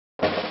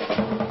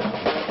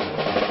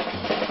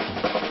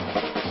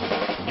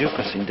you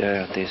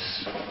consider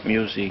this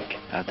music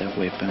as a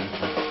weapon?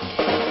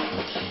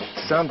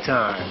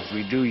 Sometimes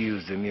we do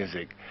use the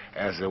music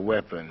as a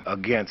weapon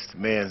against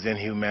man's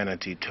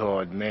inhumanity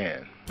toward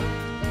man.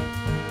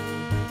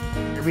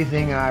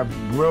 Everything I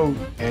wrote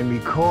and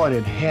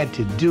recorded had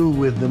to do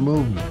with the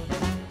movement.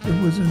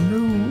 It was a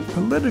new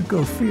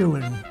political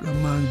feeling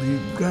among the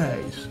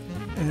guys,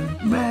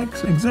 and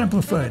Max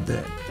exemplified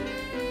that.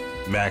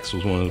 Max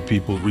was one of the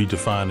people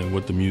redefining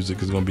what the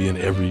music is going to be in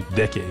every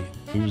decade.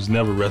 He was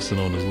never resting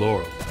on his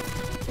laurels.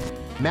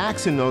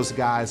 Max and those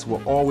guys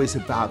were always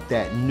about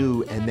that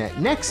new and that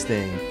next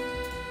thing.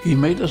 He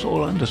made us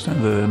all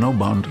understand that there are no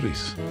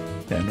boundaries.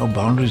 There are no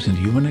boundaries in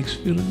human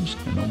experience,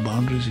 there are no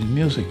boundaries in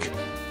music.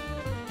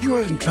 He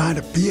wasn't trying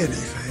to be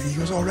anything, he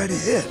was already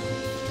it.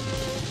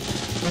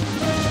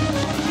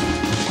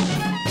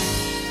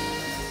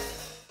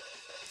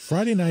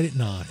 Friday night at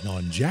 9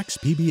 on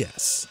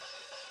JaxPBS.